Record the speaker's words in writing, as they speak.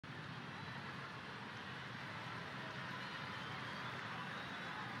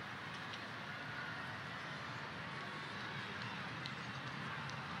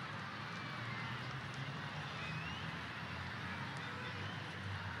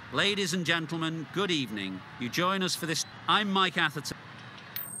Ladies and gentlemen, good evening. You join us for this. I'm Mike Atherton.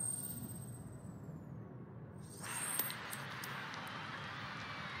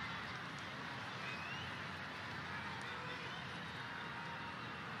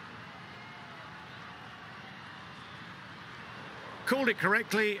 Called it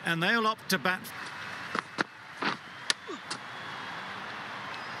correctly, and they'll opt to bat.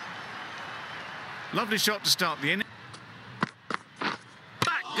 Lovely shot to start the inning.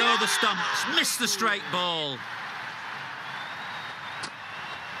 Back go the stumps, missed the straight ball.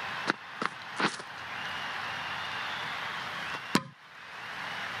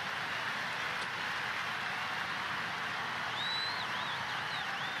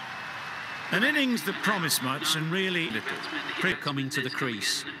 An innings that promised much and really little. Coming to the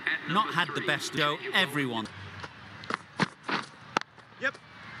crease. Not had the best go, everyone. Yep.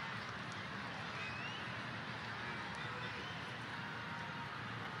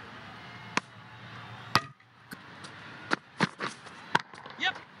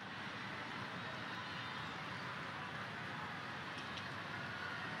 Yep.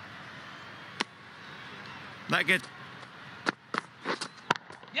 That gets.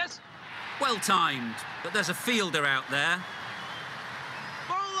 Yes. Well timed, but there's a fielder out there.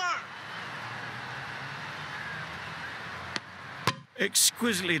 Bowler!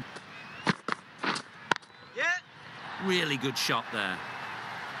 Exquisitely. Yeah. Really good shot there.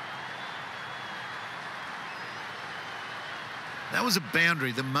 That was a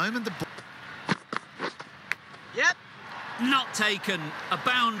boundary. The moment the ball. Yep. Not taken. A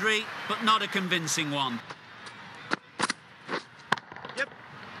boundary, but not a convincing one.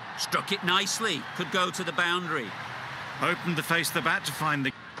 Struck it nicely. Could go to the boundary. Opened the face of the bat to find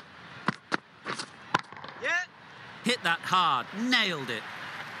the. Yeah. Hit that hard. Nailed it.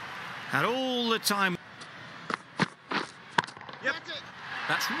 Had all the time. Yep.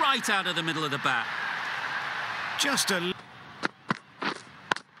 That's right out of the middle of the bat. Just a.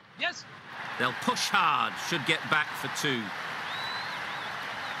 Yes. They'll push hard. Should get back for two.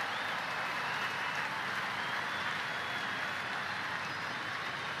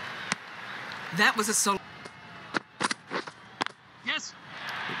 That was a solid. Yes.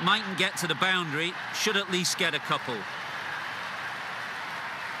 It mightn't get to the boundary. Should at least get a couple.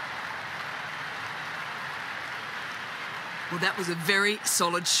 Well, that was a very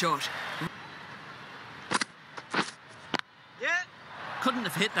solid shot. Yeah. Couldn't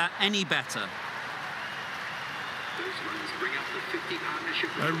have hit that any better. Those runs bring up the 50 partnership.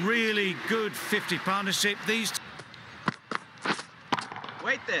 A really good 50 partnership. These.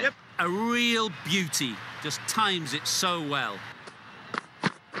 Wait there. Yep. A real beauty. Just times it so well.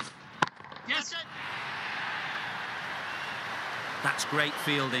 Yes. That's great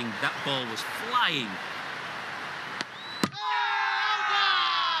fielding. That ball was flying.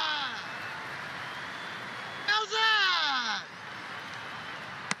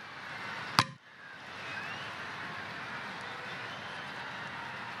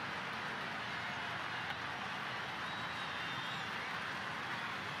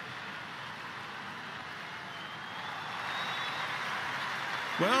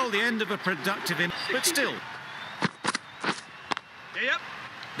 Well, the end of a productive inning, but still. Yep.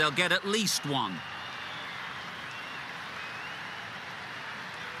 They'll get at least one.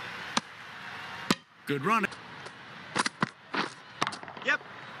 Good run. Yep.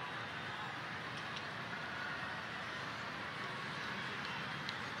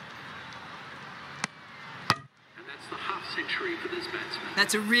 And that's the half century for this batsman.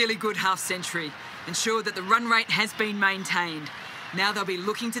 That's a really good half century. Ensured that the run rate has been maintained. Now they'll be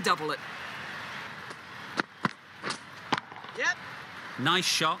looking to double it. Yep. Nice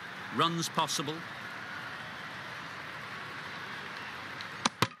shot. Runs possible.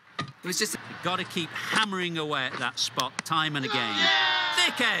 It was just. You've got to keep hammering away at that spot time and again. Yeah!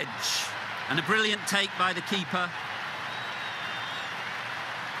 Thick edge. And a brilliant take by the keeper.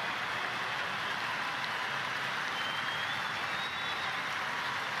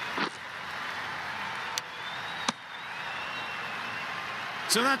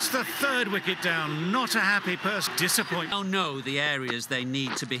 So that's the third wicket down. Not a happy person. Disappointing. Oh no, the areas they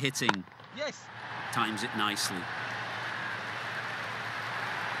need to be hitting. Yes. Times it nicely.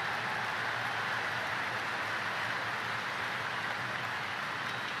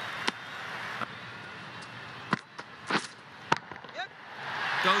 Yep.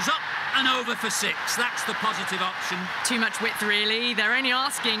 Goes up and over for six. That's the positive option. Too much width, really. They're only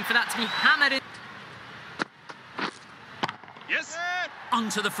asking for that to be hammered in. Yes.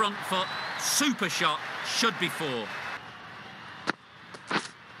 Onto the front foot. Super shot. Should be four.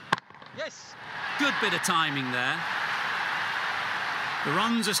 Yes. Good bit of timing there. The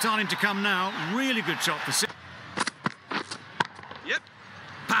runs are starting to come now. Really good shot for six. Yep.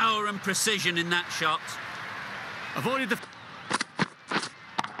 Power and precision in that shot. Avoided the...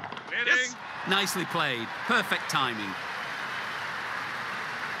 Yes. Nicely played. Perfect timing.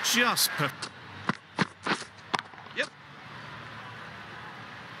 Just perfect. Yep.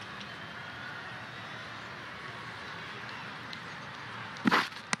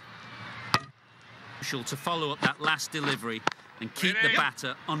 Crucial to follow up that last delivery and keep the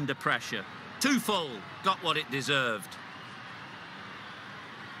batter under pressure. Too full. Got what it deserved.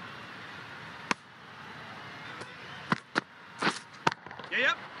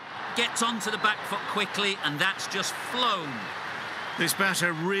 Yep. Gets onto the back foot quickly, and that's just flown. This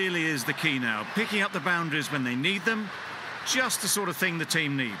batter really is the key now. Picking up the boundaries when they need them. Just the sort of thing the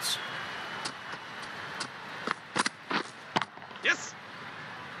team needs. Yes.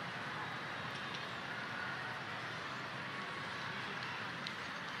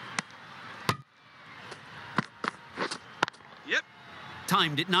 Yep.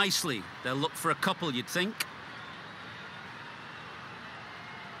 Timed it nicely. They'll look for a couple, you'd think.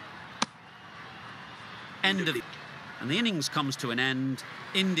 End of... And the innings comes to an end.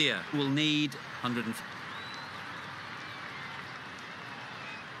 India will need 100.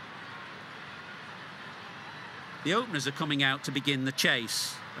 The openers are coming out to begin the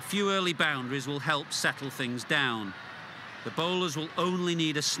chase. A few early boundaries will help settle things down. The bowlers will only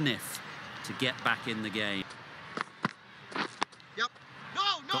need a sniff to get back in the game. Yep. No,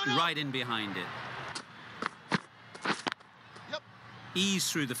 Got right in behind it. Yep.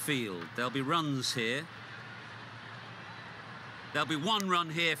 Ease through the field. There'll be runs here. There'll be one run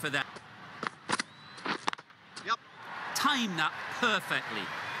here for that. Yep. Time that perfectly.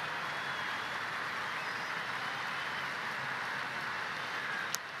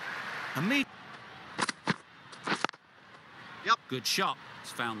 Yep. Good shot.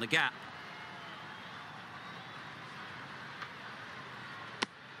 He's found the gap.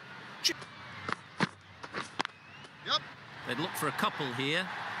 Yep. They'd look for a couple here.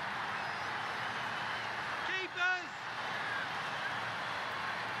 Keepers.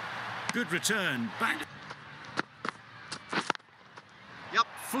 Good return. Back. Yep.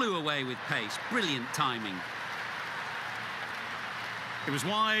 Flew away with pace. Brilliant timing. It was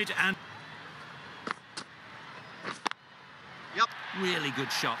wide and... Yep. Really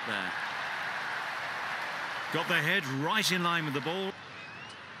good shot there. Got their head right in line with the ball.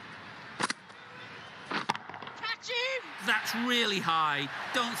 Catch him. That's really high.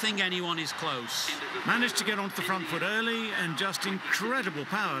 Don't think anyone is close. Managed to get onto the front foot early and just incredible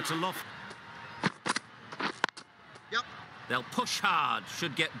power to loft. Yep. They'll push hard.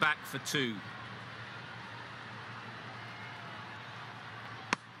 Should get back for two.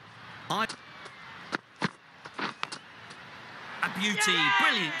 A beauty.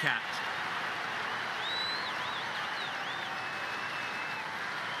 Brilliant catch.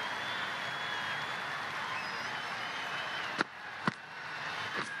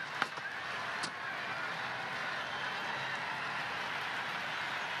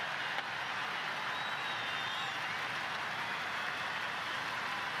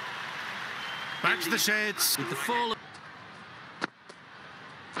 Back to the sheds. With the fall of...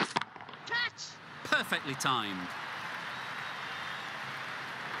 Catch. Perfectly timed.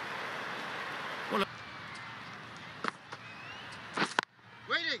 Well,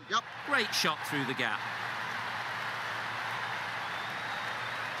 Waiting. Yep. Great shot through the gap.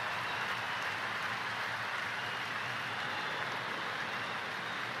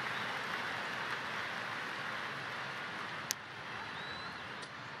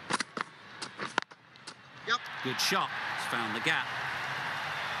 Yep. Good shot. He's found the gap.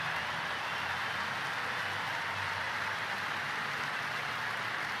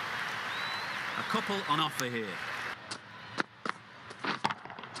 A couple on offer here.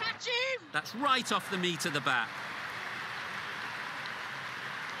 Catch him. That's right off the meat of the bat.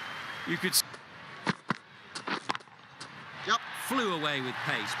 you could... Yep. Flew away with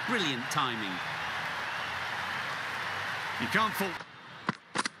pace. Brilliant timing. You can't fault...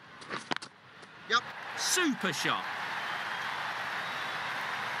 Yep. Super shot.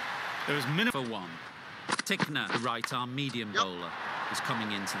 There was minimal... For one. Tickner, the right-arm medium Yep. bowler, is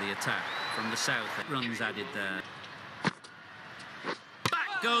coming into the attack from the south. Runs added there.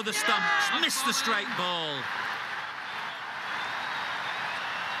 Back go the stumps. Missed the straight ball.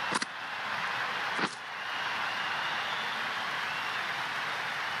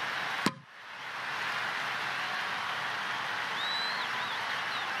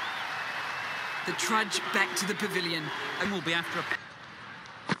 The trudge back to the pavilion. And will be after a...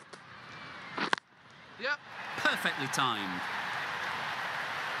 Yep. Perfectly timed.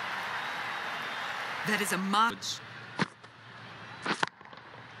 That is a mark.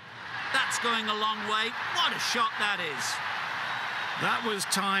 That's going a long way. What a shot that is. That was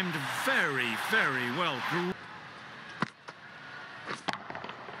timed very, very well.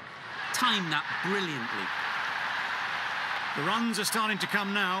 Timed that brilliantly. The runs are starting to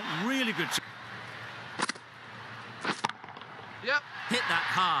come now. Really good. Yep. Hit that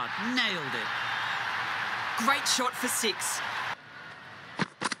hard. Nailed it. Great shot for 6.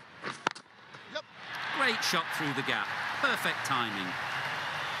 Yep. Great shot through the gap. Perfect timing.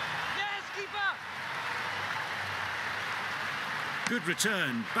 Yes, keeper. Good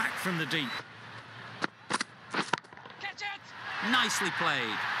return back from the deep. Catch it. Nicely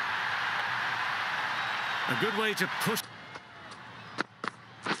played. A good way to push.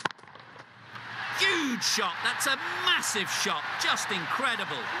 Huge shot. That's a massive shot. Just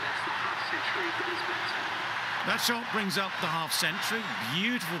incredible. That's the half century for this batsman. That shot brings up the half century.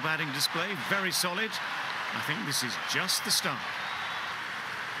 Beautiful batting display, very solid. I think this is just the start.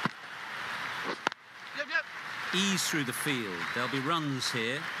 Yep, yep. Ease through the field. There'll be runs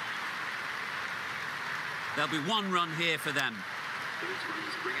here. There'll be 1 run here for them. Those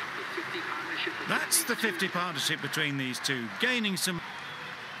runs bring up the 50 partnership. That's the 50 partnership between these two, gaining some.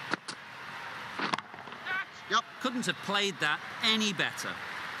 Yep. Couldn't have played that any better.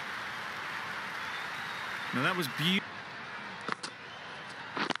 Now that was beautiful.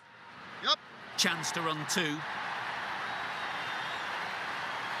 Yep. Chance to run 2.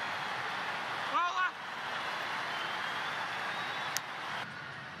 Bowler.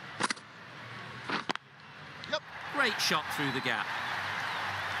 Yep. Great shot through the gap.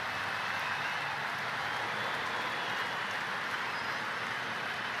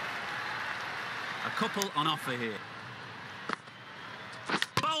 A couple on offer here.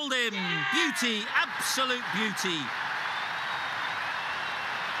 Bowled him! Beauty, absolute beauty.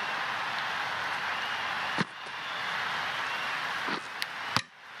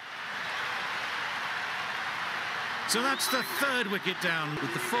 So that's the 3rd wicket down.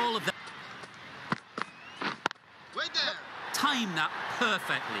 With the fall of that, Wait there. timed that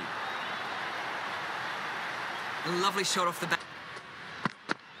perfectly. A lovely shot off the bat.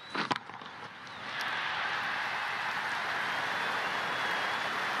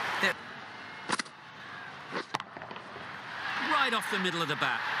 There. Right off the middle of the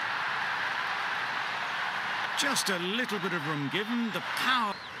bat. Just a little bit of room given. The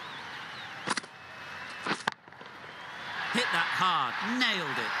power. Hit that hard.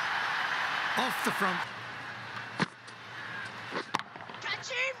 Nailed it. Off the front. Catch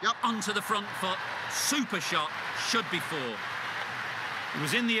him. Yep. Onto the front foot. Super shot. Should be 4. It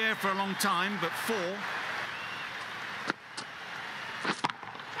was in the air for a long time, but 4.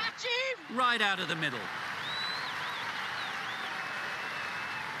 Catch him. Right out of the middle.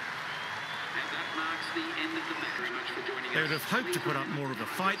 And that marks the end of the match. Very much for joining us. They would have hoped to put up more of a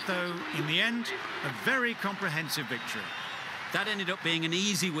fight, though. In the end, a very comprehensive victory. That ended up being an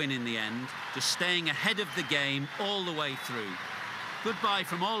easy win in the end, just staying ahead of the game all the way through. Goodbye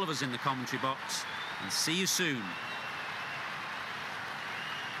from all of us in the commentary box, and see you soon.